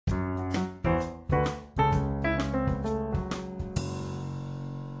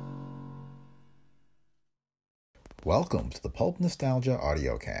Welcome to the Pulp Nostalgia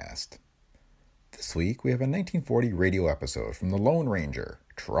Audiocast. This week we have a 1940 radio episode from The Lone Ranger,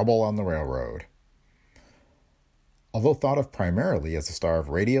 Trouble on the Railroad. Although thought of primarily as a star of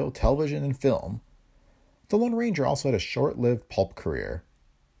radio, television, and film, The Lone Ranger also had a short-lived pulp career.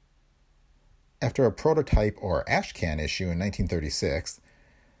 After a prototype or ashcan issue in 1936,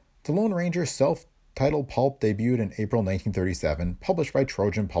 The Lone Ranger's self-titled pulp debuted in April 1937, published by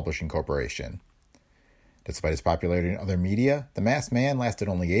Trojan Publishing Corporation. Despite its popularity in other media, The Masked Man lasted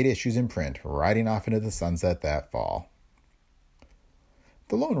only 8 issues in print, riding off into the sunset that fall.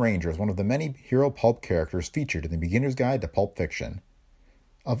 The Lone Ranger is one of the many hero pulp characters featured in the Beginner's Guide to Pulp Fiction,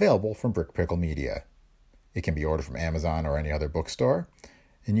 available from Brick Pickle Media. It can be ordered from Amazon or any other bookstore,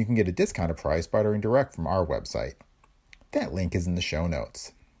 and you can get a discounted price by ordering direct from our website. That link is in the show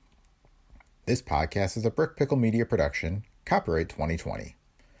notes. This podcast is a Brick Pickle Media production, copyright 2020.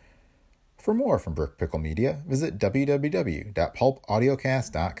 For more from Brick Pickle Media, visit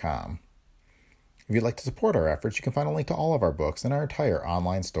www.pulpaudiocast.com. If you'd like to support our efforts, you can find a link to all of our books and our entire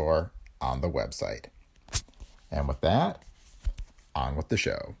online store on the website. And with that, on with the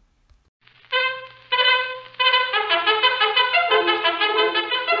show.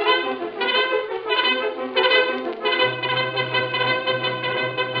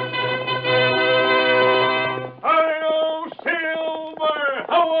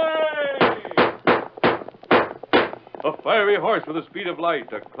 A fiery horse with the speed of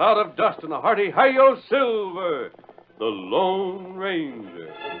light, a cloud of dust, and a hearty Hi-Yo Silver, the Lone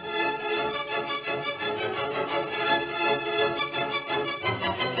Ranger.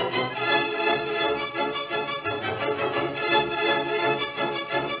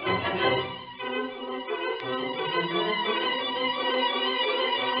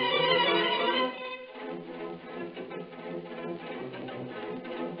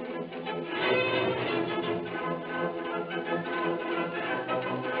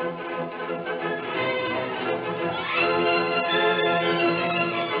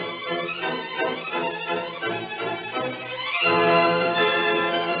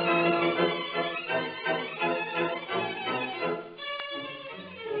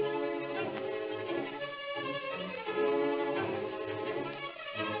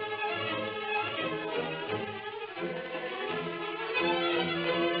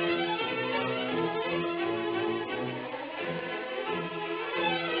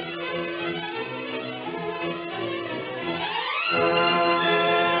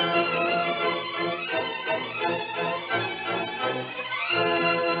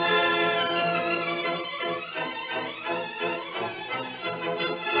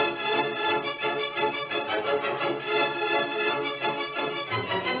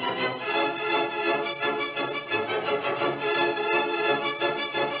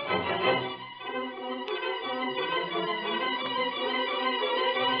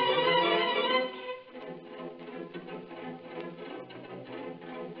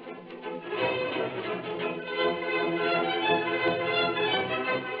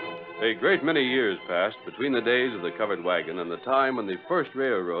 A great many years passed between the days of the covered wagon and the time when the first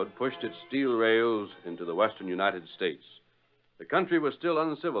railroad pushed its steel rails into the western United States. The country was still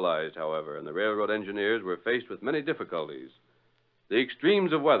uncivilized, however, and the railroad engineers were faced with many difficulties. The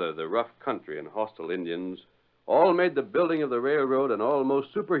extremes of weather, the rough country, and hostile Indians all made the building of the railroad an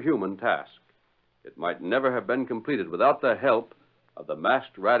almost superhuman task. It might never have been completed without the help of the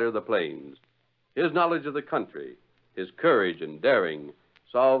masked rider of the plains. His knowledge of the country, his courage and daring,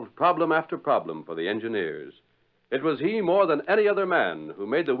 solved problem after problem for the engineers. It was he, more than any other man, who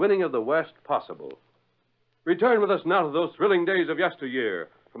made the winning of the West possible. Return with us now to those thrilling days of yesteryear.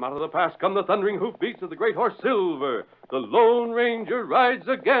 From out of the past come the thundering hoofbeats of the great horse Silver. The Lone Ranger rides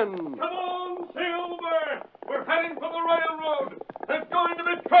again. Come on, Silver! We're heading for the railroad. There's going to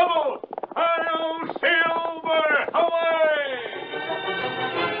be trouble. Hi-yo, Silver! Away!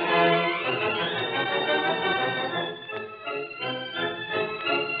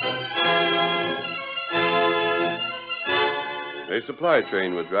 A supply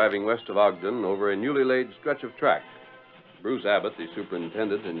train was driving west of Ogden over a newly laid stretch of track. Bruce Abbott, the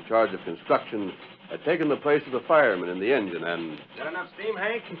superintendent in charge of construction, had taken the place of the fireman in the engine and... Got enough steam,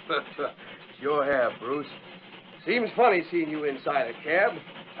 Hank? Sure have, Bruce. Seems funny seeing you inside a cab.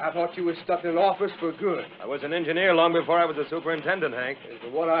 I thought you were stuck in an office for good. I was an engineer long before I was a superintendent, Hank. And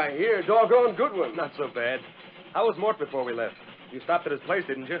from what I hear, a doggone good one. Not so bad. How was Mort before we left? You stopped at his place,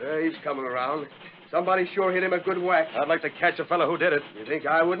 didn't you? He's coming around. Somebody sure hit him a good whack. I'd like to catch a fellow who did it. You think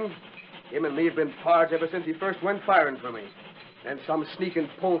I wouldn't? Him and me have been pards ever since he first went firing for me. Then some sneaking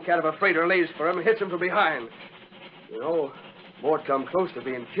polecat of a freighter lays for him and hits him from behind. You know, Mort come close to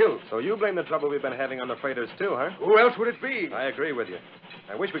being killed. So you blame the trouble we've been having on the freighters, too, huh? Who else would it be? I agree with you.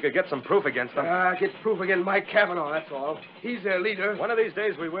 I wish we could get some proof against them. Get proof against Mike Cavanaugh, that's all. He's their leader. One of these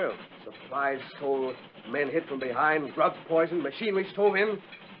days we will. Supplies stole, men hit from behind, drugs poisoned, machinery stove in.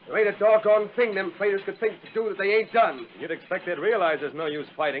 There ain't a doggone thing them freighters could think to do that they ain't done. You'd expect they'd realize there's no use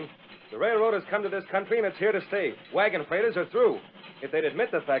fighting. The railroad has come to this country, and it's here to stay. Wagon freighters are through. If they'd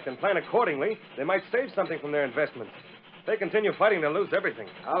admit the fact and plan accordingly, they might save something from their investments. If they continue fighting, they'll lose everything.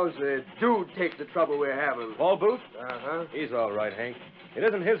 How's the dude take the trouble we're having? Paul Booth? Uh-huh. He's all right, Hank. It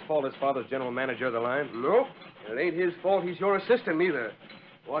isn't his fault his father's general manager of the line. Nope. It ain't his fault he's your assistant, either.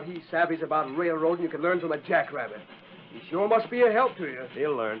 What he savvies about railroading, you can learn from a jackrabbit. He sure must be a help to you.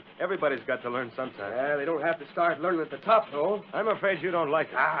 He'll learn. Everybody's got to learn sometime. Yeah, they don't have to start learning at the top, though. I'm afraid you don't like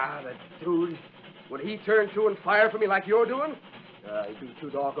it. The dude. Would he turn to and fire for me like you're doing? He'd be too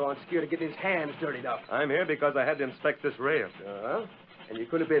doggone scared of getting his hands dirtied up. I'm here because I had to inspect this rail. Uh-huh. And you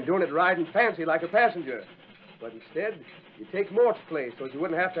could have been doing it riding fancy like a passenger. But instead, you take Mort's place so you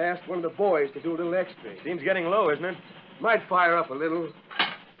wouldn't have to ask one of the boys to do a little extra. Seems getting low, isn't it? Might fire up a little.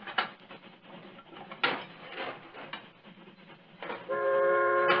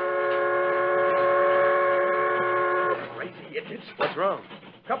 Crazy idiots. What's wrong?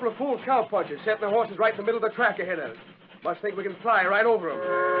 A couple of fool cowpunchers setting their horses right in the middle of the track ahead of us. Must think we can fly right over them.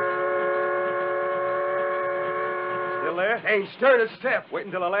 Still there? Ain't stirred a step. Wait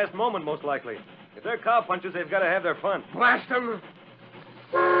until the last moment, most likely. If they're cowpunchers, they've got to have their fun. Blast them!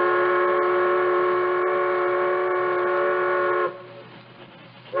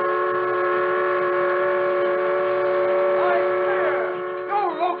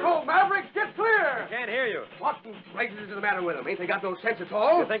 What in blazes is the matter with them? Ain't they got no sense at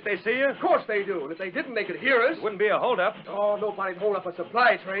all? You think they see you? Of course they do. And if they didn't, they could hear us. It wouldn't be a holdup. Oh, nobody'd hold up a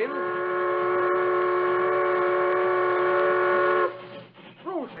supply train.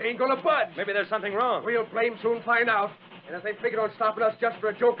 Bruce, they ain't gonna budge. Maybe there's something wrong. We'll blame soon find out. And if they figure on stopping us just for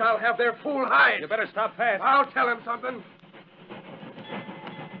a joke, I'll have their fool hide. You better stop fast. I'll tell them something.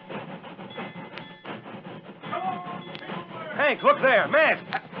 Hank, look there.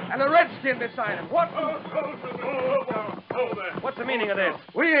 Masked. And a redskin beside him. What? What's the meaning of this?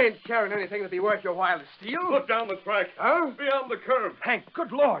 We ain't carrying anything that'd be worth your while to steal. Look down the track. Huh? Beyond the curve. Hank,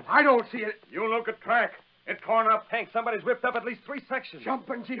 good Lord. I don't see it. You look at track. It's torn up. Hank, somebody's ripped up at least 3 sections.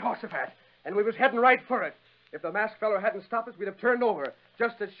 Jumping Jehoshaphat. And we was heading right for it. If the masked fellow hadn't stopped us, we'd have turned over.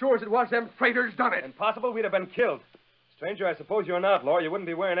 Just as sure as it was them freighters done it. Impossible, we'd have been killed. Stranger, I suppose you're an outlaw. You wouldn't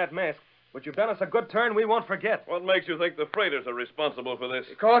be wearing that mask. But you've done us a good turn we won't forget. What makes you think the freighters are responsible for this?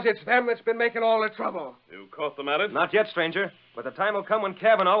 Because it's them that's been making all the trouble. You caught them at it? Not yet, stranger. But the time will come when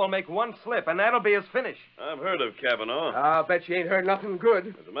Cavanaugh will make one slip, and that'll be his finish. I've heard of Cavanaugh. I'll bet you ain't heard nothing good.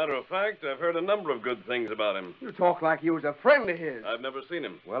 As a matter of fact, I've heard a number of good things about him. You talk like you was a friend of his. I've never seen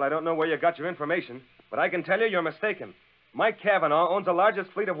him. Well, I don't know where you got your information, but I can tell you you're mistaken. Mike Cavanaugh owns the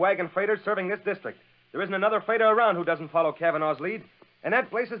largest fleet of wagon freighters serving this district. There isn't another freighter around who doesn't follow Cavanaugh's lead. And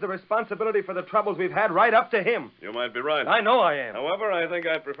that places the responsibility for the troubles we've had right up to him. You might be right. I know I am. However, I think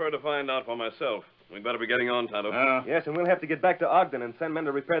I'd prefer to find out for myself. We'd better be getting on, Tonto. Yes, and we'll have to get back to Ogden and send men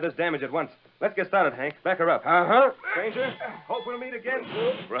to repair this damage at once. Let's get started, Hank. Back her up. Uh-huh. Stranger, hope we'll meet again.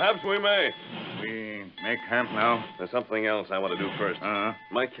 Perhaps we may. We make camp now? There's something else I want to do first.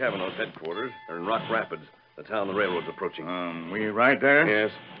 Mike Cavanaugh's headquarters are in Rock Rapids, the town the railroad's approaching. We ride there?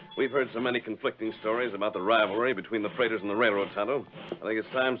 Yes. We've heard so many conflicting stories about the rivalry between the freighters and the railroad, Tonto. I think it's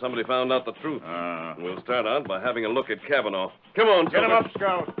time somebody found out the truth. We'll start out by having a look at Cavanaugh. Come on, Get him up,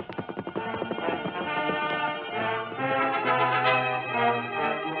 Scout.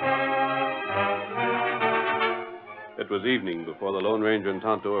 It was evening before the Lone Ranger and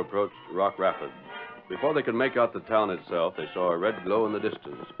Tonto approached Rock Rapids. Before they could make out the town itself, they saw a red glow in the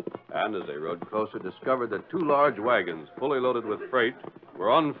distance. And as they rode closer, discovered that 2 large wagons, fully loaded with freight, were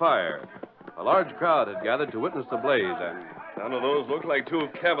on fire. A large crowd had gathered to witness the blaze, and None of those look like 2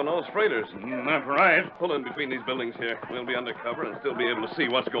 of Cavanaugh's freighters. That's right. Pull in between these buildings here. We'll be under cover and still be able to see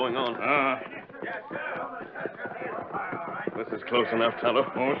what's going on. This is close enough, Tonto.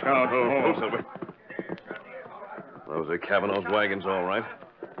 Oh, Scout. Oh, Silver. Those are Cavanaugh's wagons, all right.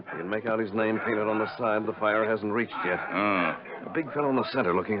 You can make out his name painted on the side. The fire hasn't reached yet. A big fellow in the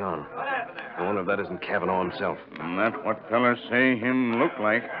center looking on. I wonder if that isn't Cavanaugh himself. That's what fellas say him look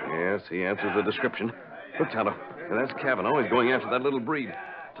like. Yes, he answers the description. Look, Tonto. That's Cavanaugh. He's going after that little breed.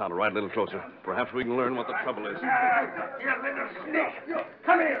 Tonto, ride a little closer. Perhaps we can learn what the trouble is. You little snake.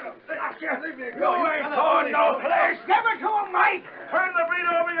 Come here. You ain't going no place. Give it to him, Mike. Turn the breed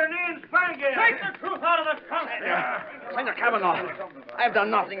over your knee and spank it. Take the truth out of the trunk. Senor Cavanaugh, I've done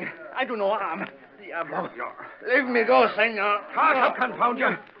nothing. I do no harm. Diablo. Leave me go, senor. How confound you?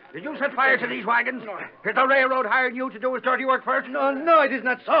 Did you set fire to these wagons? Is the railroad hiring you to do his dirty work first? No, it is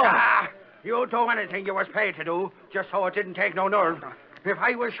not so. Ah, you'd do anything you was paid to do, just so it didn't take no nerve. If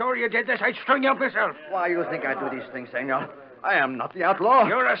I was sure you did this, I'd string you up myself. Why you think I do these things, senor? I am not the outlaw.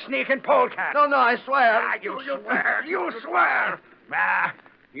 You're a sneaking polecat. No, I swear. Ah, you swear. You swear. Ah,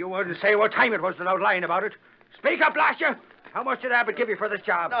 you wouldn't say what time it was without lying about it. Speak up, blast you. How much did Abbott give you for this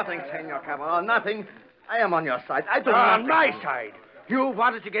job? Nothing, Senor Cavanaugh, nothing. I am on your side. I do On not... my side. You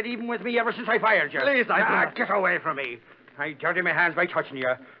wanted to get even with me ever since I fired you. Please, I do not... Get away from me. I dirty my hands by touching you.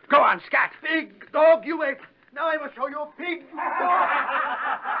 Go on, scat. Big dog, you wait. Now I will show you, pig. Look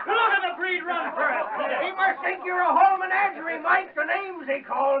at the breed run for it. He must think you're a whole menagerie, Mike. The names he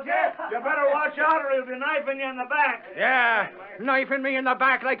calls you. You better watch out or he'll be knifing you in the back. Yeah, knifing me in the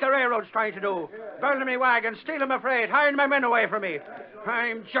back like the railroad's trying to do. Burning me wagon, stealing my freight, hiring my men away from me.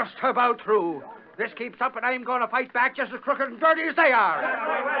 I'm just about through. This keeps up and I'm going to fight back just as crooked and dirty as they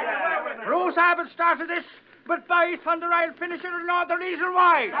are. Bruce Abbott started this, but by thunder I'll finish it and know the reason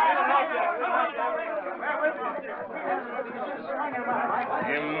why.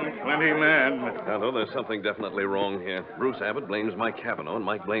 Him plenty mad. Tonto, there's something definitely wrong here. Bruce Abbott blames Mike Cavanaugh, and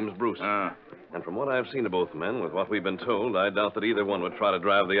Mike blames Bruce. And from what I've seen of both men, with what we've been told, I doubt that either one would try to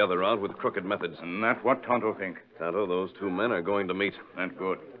drive the other out with crooked methods. And that's what Tonto think. Tonto, those two men are going to meet. That's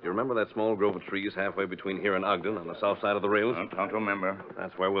good. Do you remember that small grove of trees halfway between here and Ogden on the south side of the rails? Tonto member.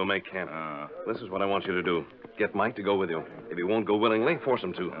 That's where we'll make camp. This is what I want you to do. Get Mike to go with you. If he won't go willingly, force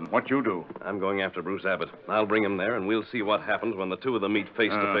him to. And what you do? I'm going after Bruce Abbott. I'll bring him there, and we'll see what happens when the two of them meet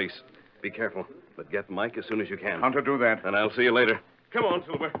face to face. Be careful, but get Mike as soon as you can. Tonto do that. And I'll see you later. Come on,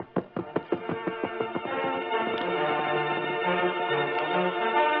 Silver.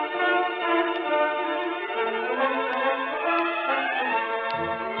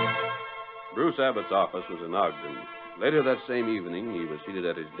 Bruce Abbott's office was in Ogden. Later that same evening, he was seated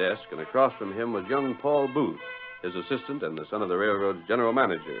at his desk, and across from him was young Paul Booth, his assistant and the son of the railroad's general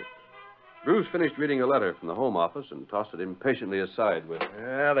manager. Bruce finished reading a letter from the home office and tossed it impatiently aside with,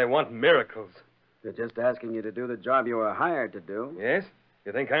 Yeah, they want miracles. They're just asking you to do the job you were hired to do. Yes?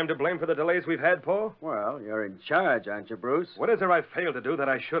 You think I'm to blame for the delays we've had, Paul? Well, you're in charge, aren't you, Bruce? What is there I failed to do that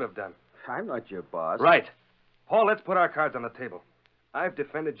I should have done? I'm not your boss. Right. Paul, let's put our cards on the table. I've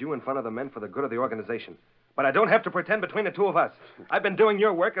defended you in front of the men for the good of the organization. But I don't have to pretend between the two of us. I've been doing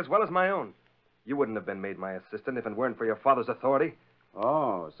your work as well as my own. You wouldn't have been made my assistant if it weren't for your father's authority.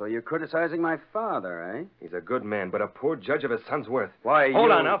 Oh, so you're criticizing my father, eh? He's a good man, but a poor judge of his son's worth. Why,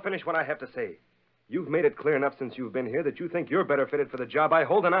 Hold on, I'll finish what I have to say. You've made it clear enough since you've been here that you think you're better fitted for the job I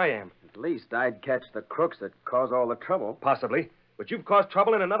hold than I am. At least I'd catch the crooks that cause all the trouble. Possibly, but you've caused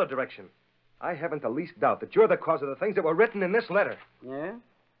trouble in another direction. I haven't the least doubt that you're the cause of the things that were written in this letter. Yeah?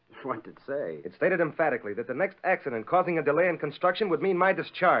 What did it say? It stated emphatically that the next accident causing a delay in construction would mean my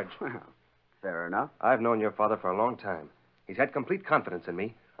discharge. Well, fair enough. I've known your father for a long time. He's had complete confidence in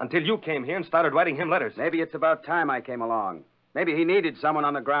me until you came here and started writing him letters. Maybe it's about time I came along. Maybe he needed someone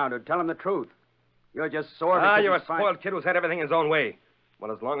on the ground who'd tell him the truth. You're just sore because You're a he's fine- spoiled kid who's had everything his own way.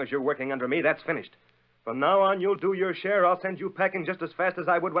 Well, as long as you're working under me, that's finished. From now on, you'll do your share. I'll send you packing just as fast as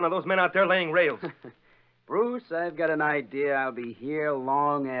I would one of those men out there laying rails. Bruce, I've got an idea I'll be here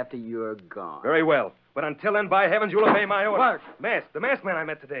long after you're gone. Very well. But until then, by heavens, you'll obey my orders. The masked man I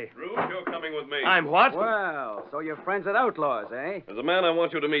met today. Bruce, you're coming with me. I'm what? Well, so you're friends with outlaws, eh? There's a man I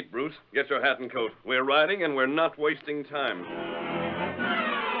want you to meet, Bruce. Get your hat and coat. We're riding, and we're not wasting time.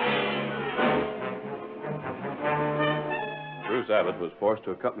 Bruce Abbott was forced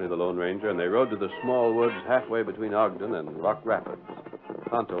to accompany the Lone Ranger, and they rode to the small woods halfway between Ogden and Rock Rapids.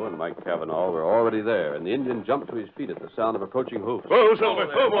 Tonto and Mike Cavanaugh were already there, and the Indian jumped to his feet at the sound of approaching hoofs. Whoa, Silver.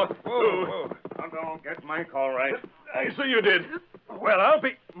 Whoa, boy. Whoa. Tonto, get Mike all right. I see you did. Well, I'll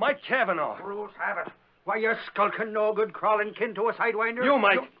be Mike Cavanaugh. Bruce Abbott. Why, you're skulking no good, crawling kin to a sidewinder. You,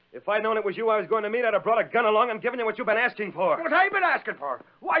 Mike. If I'd known it was you I was going to meet, I'd have brought a gun along and given you what you've been asking for. What I've been asking for?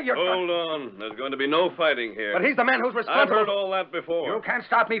 Why, you're... Hold on. There's going to be no fighting here. But he's the man who's I've responsible. heard all that before. You can't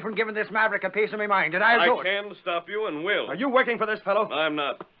stop me from giving this maverick a piece of my mind, and I'll do I it. can stop you and will. Are you working for this fellow? I'm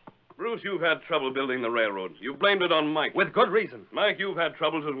not. Bruce, you've had trouble building the railroad. You've blamed it on Mike. With good reason. Mike, you've had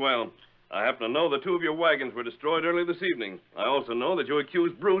troubles as well. I happen to know that two of your wagons were destroyed early this evening. I also know that you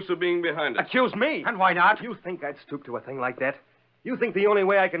accused Bruce of being behind it. Accuse me? And why not? You think I'd stoop to a thing like that? You think the only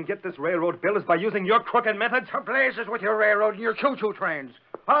way I can get this railroad built is by using your crooked methods? To blazes with your railroad and your choo-choo trains.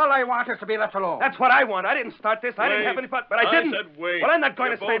 All I want is to be left alone. That's what I want. I didn't start this. I didn't have any but I didn't. I said wait. Well, I'm not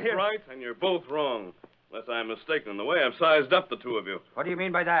going you're to stand both here. right, and you're both wrong. Unless I'm mistaken in the way I've sized up the two of you. What do you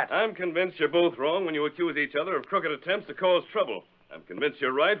mean by that? I'm convinced you're both wrong when you accuse each other of crooked attempts to cause trouble. I'm convinced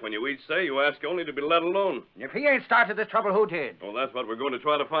you're right when you each say you ask only to be let alone. If he ain't started this trouble, who did? Well, that's what we're going to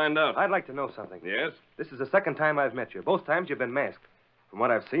try to find out. I'd like to know something. Yes? This is the second time I've met you. Both times you've been masked. From what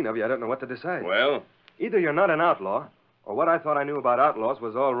I've seen of you, I don't know what to decide. Well, Either you're not an outlaw, or what I thought I knew about outlaws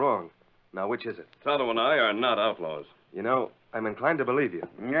was all wrong. Now, which is it? Tonto and I are not outlaws. You know, I'm inclined to believe you.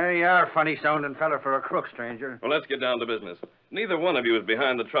 Yeah, you are a funny-sounding fella for a crook, stranger. Well, let's get down to business. Neither one of you is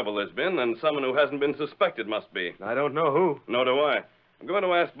behind the trouble there's been, and someone who hasn't been suspected must be. I don't know who. Nor do I. I'm going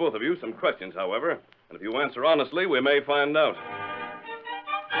to ask both of you some questions, however, and if you answer honestly, we may find out.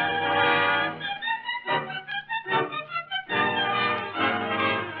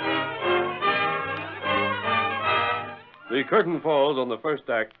 The curtain falls on the first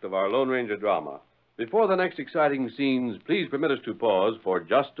act of our Lone Ranger drama. Before the next exciting scenes, please permit us to pause for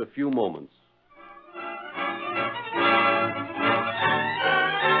just a few moments.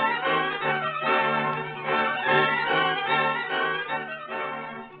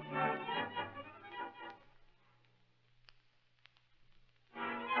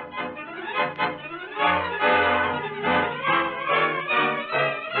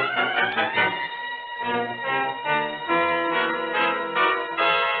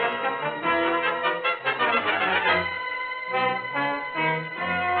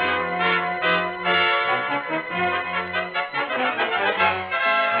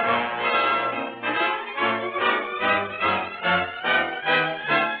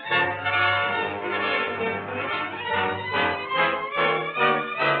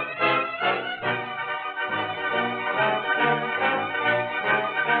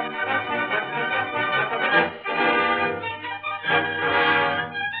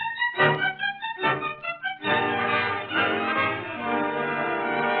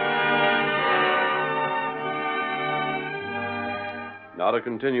 Now to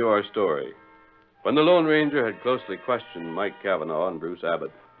continue our story. When the Lone Ranger had closely questioned Mike Cavanaugh and Bruce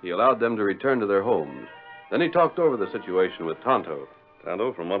Abbott, he allowed them to return to their homes. Then he talked over the situation with Tonto.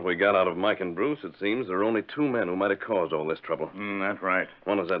 Tonto, from what we got out of Mike and Bruce, it seems there are only two men who might have caused all this trouble. That's right.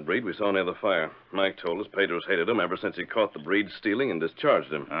 One is that breed we saw near the fire. Mike told us Pedro's hated him ever since he caught the breed stealing and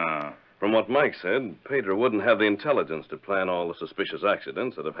discharged him. From what Mike said, Pedro wouldn't have the intelligence to plan all the suspicious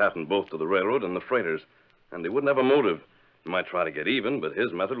accidents that have happened both to the railroad and the freighters. And he wouldn't have a motive. He might try to get even, but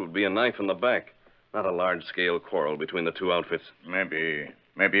his method would be a knife in the back, not a large-scale quarrel between the two outfits.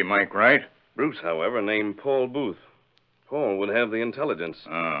 Maybe Mike right? Bruce, however, named Paul Booth. Paul would have the intelligence.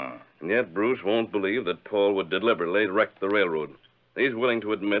 And yet Bruce won't believe that Paul would deliberately wreck the railroad. He's willing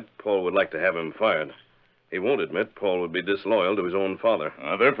to admit Paul would like to have him fired. He won't admit Paul would be disloyal to his own father.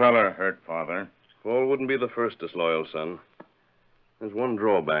 Other feller hurt father. Paul wouldn't be the first disloyal son. There's one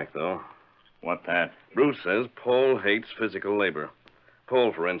drawback, though. What that? Bruce says Paul hates physical labor.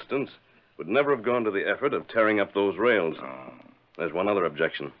 Paul, for instance, would never have gone to the effort of tearing up those rails. There's one other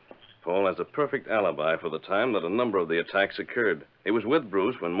objection. Paul has a perfect alibi for the time that a number of the attacks occurred. He was with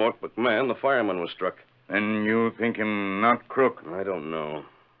Bruce when Mort McMahon, the fireman, was struck. Then you think him not crook? I don't know.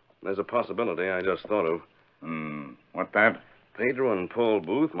 There's a possibility I just thought of. What that? Pedro and Paul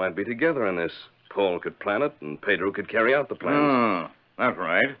Booth might be together in this. Paul could plan it, and Pedro could carry out the plans. That's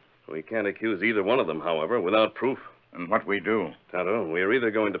right. We can't accuse either one of them, however, without proof. And what we do? Tonto, we're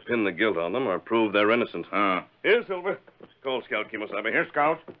either going to pin the guilt on them or prove they're innocent. Here, Silver. Call Scout Kimosabe. Here,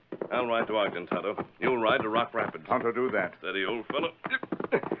 Scout. I'll ride to Ogden, Tonto. You'll ride to Rock Rapids. Tonto, do that. Steady, old fellow.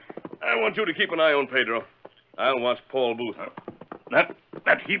 I want you to keep an eye on Pedro. I'll watch Paul Booth. That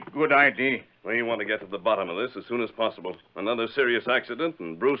heap good idea. We want to get to the bottom of this as soon as possible. Another serious accident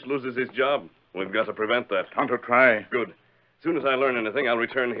and Bruce loses his job. We've got to prevent that. Tonto, try. Good. As soon as I learn anything, I'll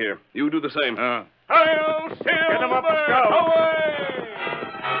return here. You do the same. Hi-yo, Silver! Get him up, Scout! Away!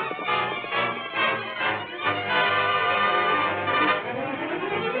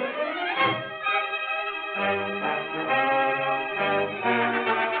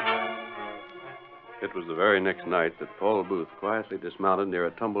 It was the very next night that Paul Booth quietly dismounted near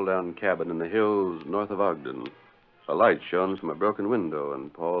a tumble-down cabin in the hills north of Ogden. A light shone from a broken window,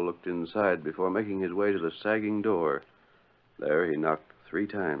 and Paul looked inside before making his way to the sagging door. There he knocked 3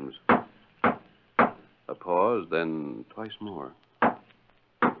 times. A pause, then twice more.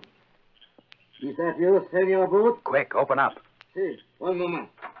 Is that you, Senor Booth? Quick, open up. Si, one moment.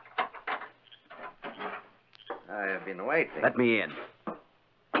 I have been waiting. Let me in.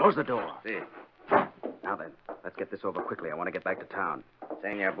 Close the door. Si. Now then, let's get this over quickly. I want to get back to town.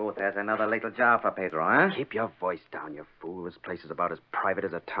 Senor Booth has another little job for Pedro, huh? Keep your voice down, you fool. This place is about as private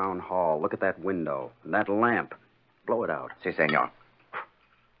as a town hall. Look at that window and that lamp. Blow it out. Si, senor.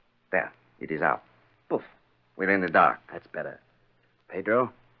 There, it is out. Poof. We're in the dark. That's better.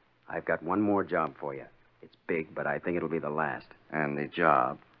 Pedro, I've got one more job for you. It's big, but I think it'll be the last. And the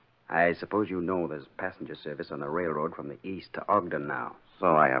job? I suppose you know there's passenger service on the railroad from the east to Ogden now.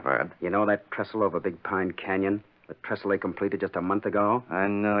 So I have heard. You know that trestle over Big Pine Canyon? The trestle they completed just a month ago? I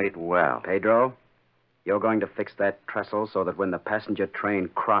know it well. Pedro, you're going to fix that trestle so that when the passenger train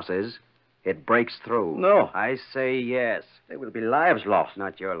crosses, it breaks through. No. I say yes. There will be lives lost.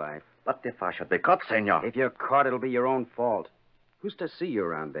 Not your life. But if I should be caught, senor. If you're caught, it'll be your own fault. Who's to see you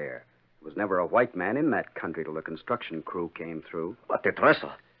around there? There was never a white man in that country till the construction crew came through. But the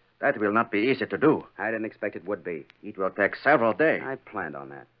trestle, that will not be easy to do. I didn't expect it would be. It will take several days. I planned on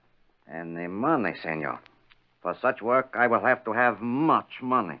that. And the money, senor. For such work, I will have to have much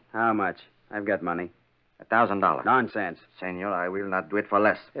money. How much? I've got money. $1,000. Nonsense. Senor, I will not do it for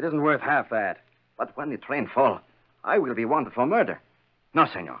less. It isn't worth half that. But when the train falls, I will be wanted for murder. No,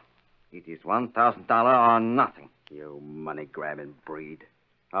 senor. It is $1,000 or nothing. You money-grabbing breed.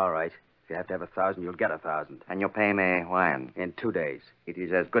 All right. If you have to have 1,000, you'll get 1,000. And you pay me when? In 2 days. It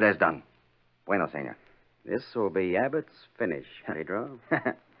is as good as done. Bueno, senor. This will be Abbott's finish, Pedro.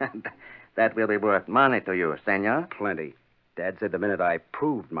 That will be worth money to you, senor. Plenty. Dad said the minute I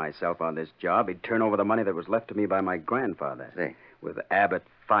proved myself on this job, he'd turn over the money that was left to me by my grandfather. See. With Abbott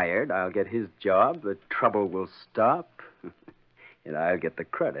fired, I'll get his job, the trouble will stop, and I'll get the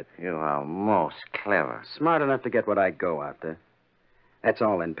credit. You are most clever. Smart enough to get what I go after. That's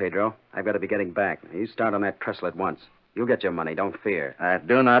all then, Pedro. I've got to be getting back. You start on that trestle at once. You'll get your money, don't fear. I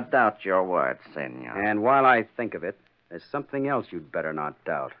do not doubt your word, senor. And while I think of it, there's something else you'd better not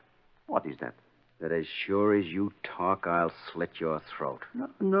doubt. What is that? That as sure as you talk, I'll slit your throat.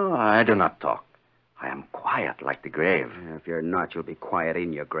 No, I do not talk. I am quiet like the grave. If you're not, you'll be quiet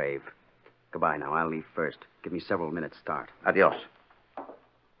in your grave. Goodbye now. I'll leave first. Give me several minutes start. Adios.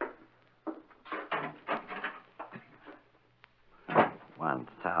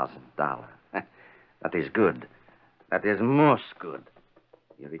 $1,000. That is good. That is most good.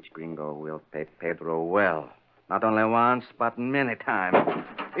 The rich gringo will pay Pedro well. Not only once, but many times.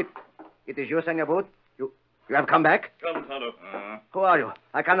 It is you, Senor Booth? You have come back? Come, Tonto. Who are you?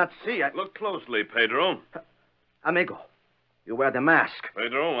 I cannot see. Look closely, Pedro. Amigo, you wear the mask.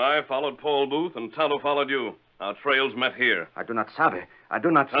 Pedro, I followed Paul Booth, and Tonto followed you. Our trails met here. I do not sabe. I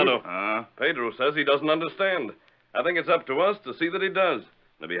do not see. Tonto, Pedro says he doesn't understand. I think it's up to us to see that he does.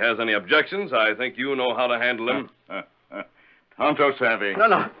 If he has any objections, I think you know how to handle him. Tonto savvy.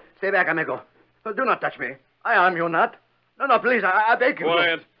 No. Stay back, amigo. Do not touch me. I harm you not. No, please. I beg you.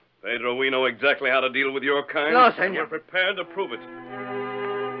 Quiet. Pedro, we know exactly how to deal with your kind. No, senor. We're prepared to prove it.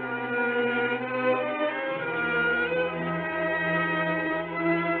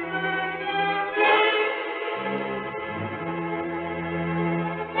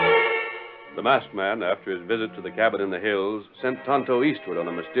 The masked man, after his visit to the cabin in the hills, sent Tonto eastward on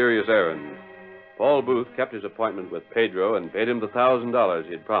a mysterious errand. Paul Booth kept his appointment with Pedro and paid him the $1,000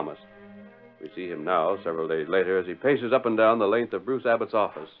 he had promised. We see him now, several days later, as he paces up and down the length of Bruce Abbott's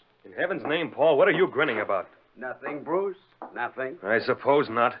office. In heaven's name, Paul, what are you grinning about? Nothing, Bruce. Nothing. I suppose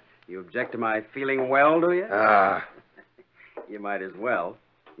not. You object to my feeling well, do you? Ah. You might as well.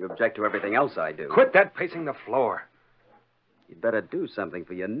 You object to everything else I do. Quit that pacing the floor. You'd better do something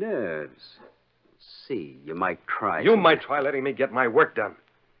for your nerves. See, you might try. You might try letting me get my work done.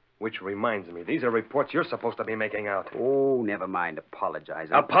 Which reminds me, these are reports you're supposed to be making out. Oh, never mind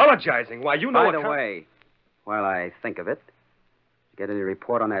apologizing. Apologizing? Why, you know... By the way, while I think of it, get any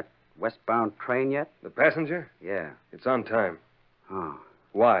report on that westbound train yet? The passenger? Yeah. It's on time. Oh.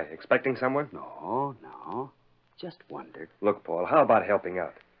 Why? Expecting someone? No. Just wondered. Look, Paul, how about helping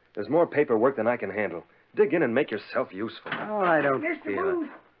out? There's more paperwork than I can handle. Dig in and make yourself useful. Oh, I don't Mr. feel Booth.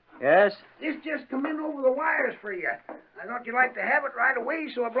 it. Yes? This just come in over the wires for you. I thought you'd like to have it right away,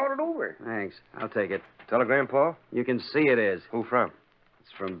 so I brought it over. Thanks. I'll take it. Telegram, Paul? You can see it is. Who from?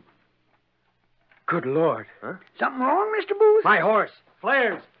 It's from... Good Lord. Huh? Something wrong, Mr. Booth? My horse.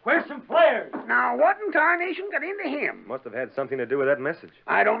 Flares. Where's some flares? Now, what in tarnation got into him? Must have had something to do with that message.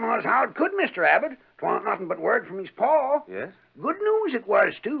 I don't know as how it could, Mr. Abbott. 'Twa'n't nothing but word from his paw. Yes? Good news it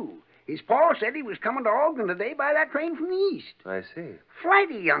was, too. His paw said he was coming to Ogden today by that train from the east. I see.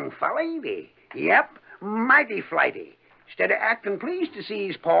 Flighty young fella, ain't he? Yep, mighty flighty. Instead of acting pleased to see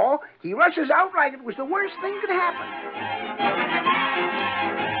his paw, he rushes out like it was the worst thing could happen.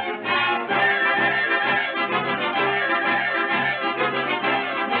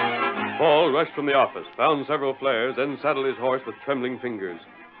 Paul rushed from the office, found several flares, then saddled his horse with trembling fingers.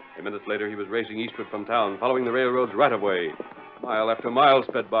 A minute later, he was racing eastward from town, following the railroad's right-of-way. Mile after mile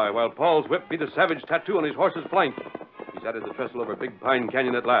sped by, while Paul's whip beat a savage tattoo on his horse's flank. He sighted the trestle over Big Pine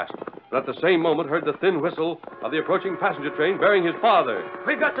Canyon at last, but at the same moment heard the thin whistle of the approaching passenger train bearing his father.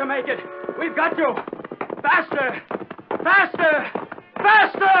 We've got to make it. We've got to. Faster! Faster!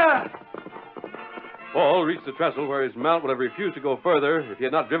 Faster! Paul reached the trestle where his mount would have refused to go further if he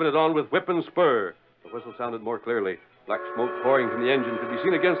had not driven it on with whip and spur. The whistle sounded more clearly. Black smoke pouring from the engine could be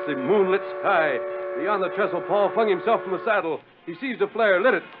seen against the moonlit sky. Beyond the trestle, Paul flung himself from the saddle. He seized a flare,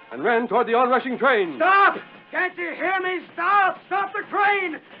 lit it, and ran toward the onrushing train. Stop! Can't you hear me? Stop! Stop the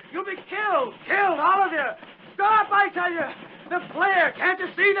train! You'll be killed! Killed, all of you! Stop, I tell you! The flare! Can't you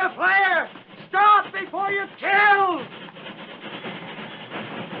see the flare? Stop before you're killed!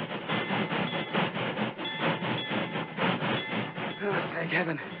 Oh, thank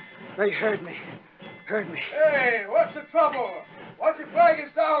heaven. They heard me. Heard me. Hey, what's the trouble? What's your flag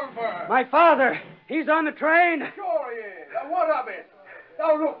is down for? My father! He's on the train! Sure he is. Now, what of it?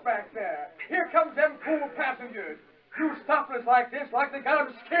 Now, look back there. Here comes them fool passengers. You stopping us like this, like they got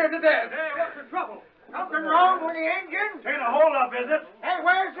them scared to death. Hey, what's the trouble? Something wrong with the engine? Ain't a holdup, is it? Hey,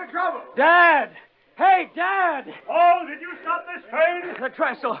 where's the trouble? Dad! Hey, Dad! Paul, did you stop this train? The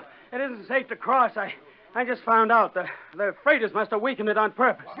trestle. It isn't safe to cross. I just found out. The freighters must have weakened it on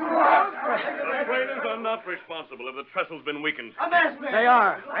purpose. The freighters are not responsible if the trestle's been weakened. They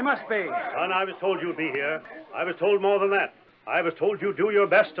are. I must be. Son, I was told you'd be here. I was told more than that. I was told you'd do your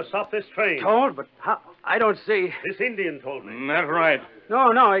best to stop this train. Told? But how? I don't see. This Indian told me. That's right.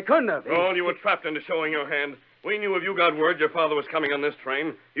 No, he couldn't have. Oh, you were trapped into showing your hand. We knew if you got word your father was coming on this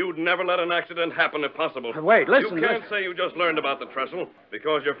train, you'd never let an accident happen if possible. Wait, listen. You can't say you just learned about the trestle,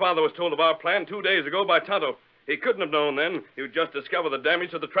 because your father was told of our plan 2 days ago by Tonto. He couldn't have known then. You'd just discover the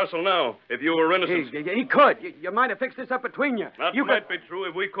damage to the trestle now, if you were innocent. He could. You might have fixed this up between you. That might be true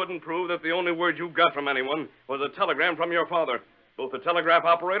if we couldn't prove that the only word you got from anyone was a telegram from your father. Both the telegraph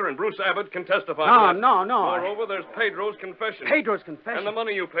operator and Bruce Abbott can testify to that. No. Moreover, there's Pedro's confession. Pedro's confession? And the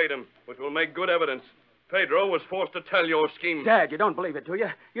money you paid him, which will make good evidence. Pedro was forced to tell your scheme. Dad, you don't believe it, do you?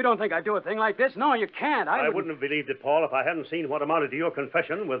 You don't think I'd do a thing like this? No, you can't. I wouldn't have believed it, Paul, if I hadn't seen what amounted to your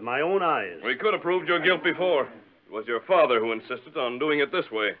confession with my own eyes. We could have proved your guilt before. It was your father who insisted on doing it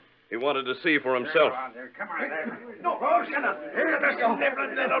this way. He wanted to see for himself. Come on there. No, Here, this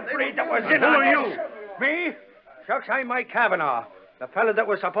nibbling little breed that was in. Who are you? Me? Shucks, I'm Mike Cavanaugh. The fella that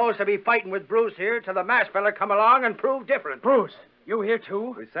was supposed to be fighting with Bruce here till the masked fella come along and proved different. Bruce, you here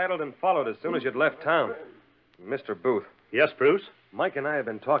too? We saddled and followed as soon as you'd left town. Mr. Booth. Yes, Bruce? Mike and I have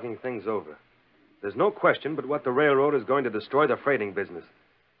been talking things over. There's no question but what the railroad is going to destroy the freighting business.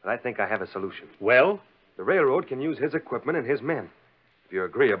 But I think I have a solution. Well? The railroad can use his equipment and his men. If you're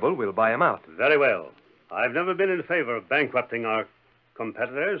agreeable, we'll buy him out. Very well. I've never been in favor of bankrupting our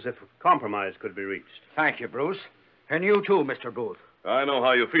competitors if a compromise could be reached. Thank you, Bruce. And you too, Mr. Booth. I know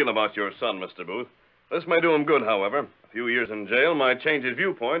how you feel about your son, Mr. Booth. This may do him good, however. A few years in jail might change his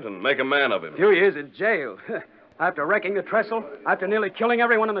viewpoint and make a man of him. A few years in jail? After wrecking the trestle? After nearly killing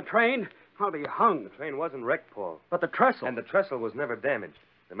everyone on the train? I'll be hung. The train wasn't wrecked, Paul. But the trestle? And the trestle was never damaged.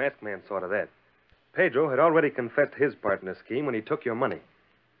 The masked man saw to that. Pedro had already confessed his part in the scheme when he took your money.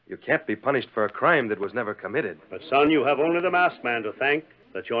 You can't be punished for a crime that was never committed. But, son, you have only the masked man to thank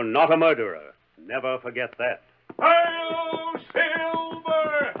that you're not a murderer. Never forget that. Hail,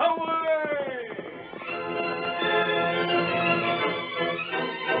 Silver! Away!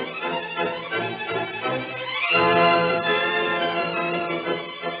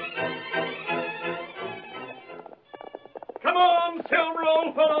 Come on, Silver,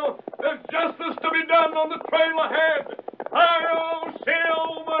 old fellow. There's justice to be done on the trail ahead. Hail!